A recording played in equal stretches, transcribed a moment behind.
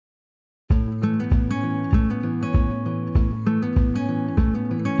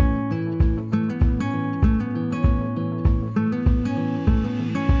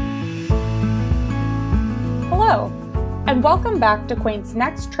and welcome back to Quaint's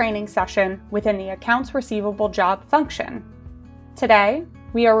next training session within the Accounts Receivable job function. Today,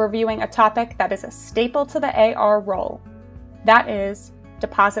 we are reviewing a topic that is a staple to the AR role. That is,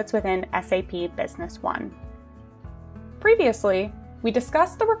 deposits within SAP Business One. Previously, we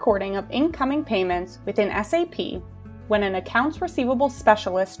discussed the recording of incoming payments within SAP when an accounts receivable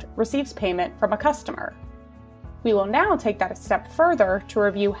specialist receives payment from a customer. We will now take that a step further to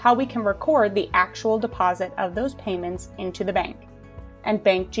review how we can record the actual deposit of those payments into the bank and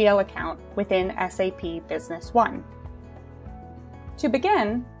bank GL account within SAP Business One. To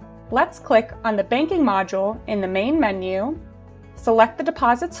begin, let's click on the Banking module in the main menu, select the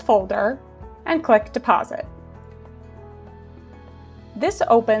Deposits folder, and click Deposit. This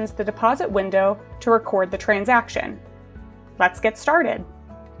opens the deposit window to record the transaction. Let's get started.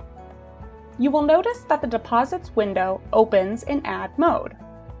 You will notice that the Deposits window opens in Add mode.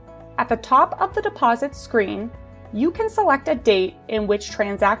 At the top of the Deposits screen, you can select a date in which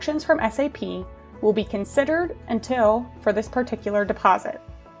transactions from SAP will be considered until for this particular deposit.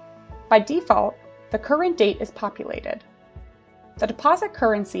 By default, the current date is populated. The deposit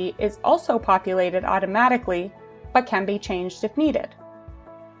currency is also populated automatically, but can be changed if needed.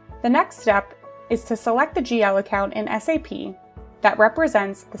 The next step is to select the GL account in SAP that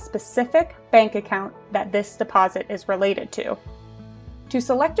represents the specific bank account that this deposit is related to. To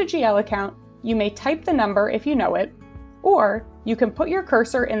select a GL account, you may type the number if you know it, or you can put your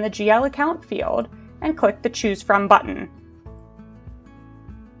cursor in the GL account field and click the Choose From button.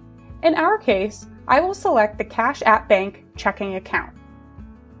 In our case, I will select the Cash at Bank checking account.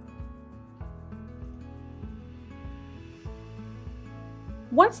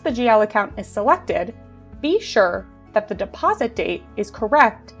 Once the GL account is selected, be sure that the deposit date is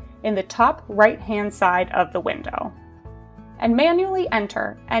correct in the top right-hand side of the window, and manually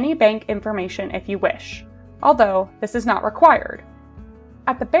enter any bank information if you wish, although this is not required.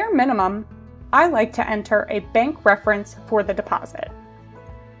 At the bare minimum, I like to enter a bank reference for the deposit.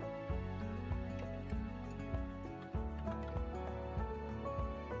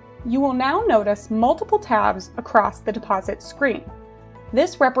 You will now notice multiple tabs across the deposit screen.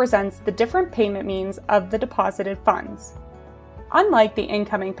 This represents the different payment means of the deposited funds. Unlike the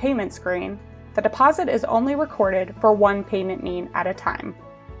incoming payment screen, the deposit is only recorded for one payment mean at a time,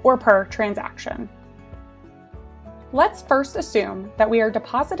 or per transaction. Let's first assume that we are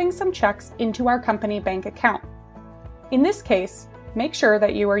depositing some checks into our company bank account. In this case, make sure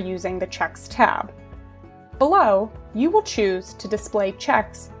that you are using the Checks tab. Below, you will choose to display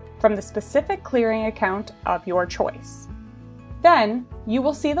checks from the specific clearing account of your choice. Then, you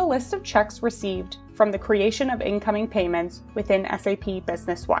will see the list of checks received from the creation of incoming payments within SAP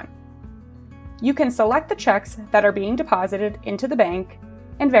Business One. You can select the checks that are being deposited into the bank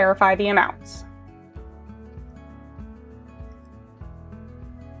and verify the amounts.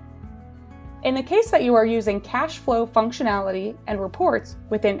 In the case that you are using cash flow functionality and reports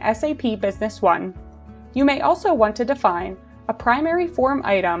within SAP Business One, you may also want to define a primary form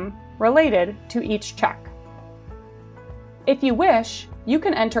item related to each check. If you wish, you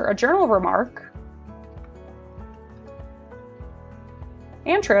can enter a journal remark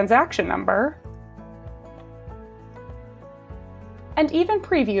and transaction number, and even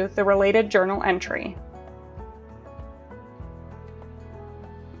preview the related journal entry.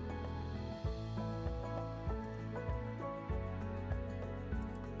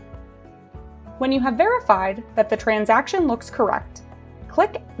 When you have verified that the transaction looks correct,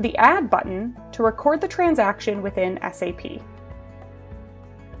 click the Add button to record the transaction within SAP.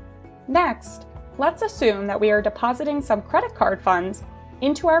 Next, let's assume that we are depositing some credit card funds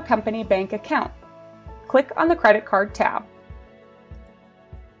into our company bank account. Click on the Credit Card tab.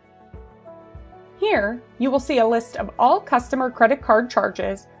 Here, you will see a list of all customer credit card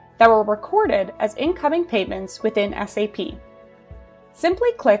charges that were recorded as incoming payments within SAP.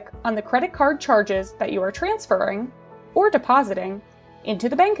 Simply click on the credit card charges that you are transferring or depositing into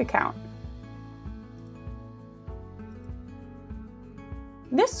the bank account.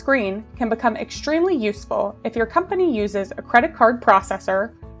 This screen can become extremely useful if your company uses a credit card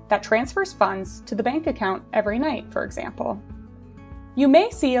processor that transfers funds to the bank account every night, for example. You may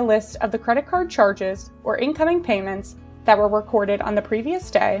see a list of the credit card charges or incoming payments that were recorded on the previous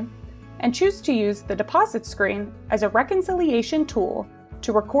day and choose to use the deposit screen as a reconciliation tool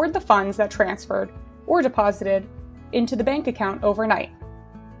to record the funds that transferred or deposited into the bank account overnight.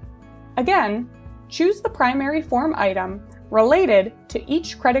 Again, choose the primary form item related to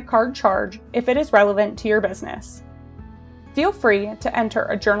each credit card charge if it is relevant to your business. Feel free to enter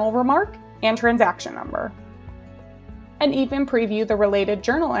a journal remark and transaction number, and even preview the related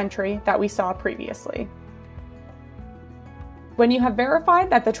journal entry that we saw previously. When you have verified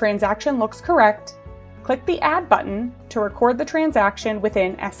that the transaction looks correct, click the Add button to record the transaction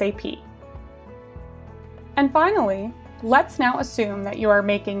within SAP. And finally, let's now assume that you are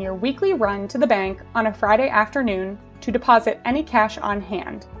making your weekly run to the bank on a Friday afternoon to deposit any cash on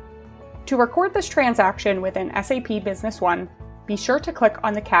hand. To record this transaction within SAP Business One, be sure to click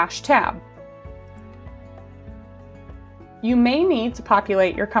on the Cash tab. You may need to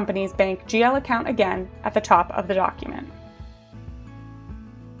populate your company's bank GL account again at the top of the document.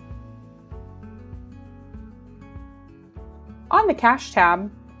 On the Cash tab,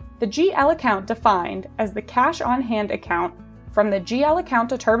 the GL account defined as the cash on hand account from the GL account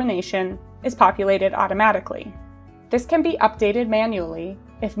determination is populated automatically. This can be updated manually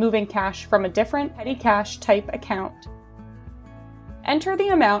if moving cash from a different petty cash type account. Enter the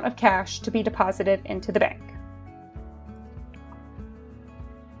amount of cash to be deposited into the bank.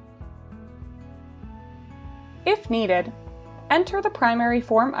 If needed, enter the primary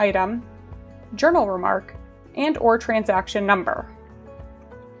form item, journal remark, and/or transaction number.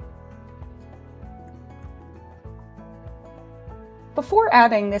 Before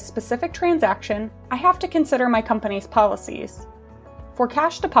adding this specific transaction, I have to consider my company's policies. For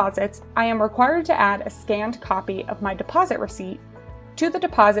cash deposits, I am required to add a scanned copy of my deposit receipt to the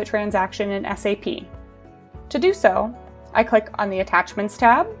deposit transaction in SAP. To do so, I click on the Attachments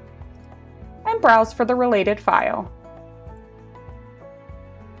tab and browse for the related file.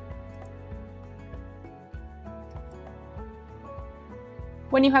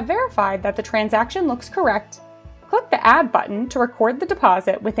 When you have verified that the transaction looks correct, click the Add button to record the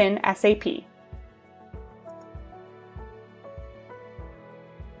deposit within SAP.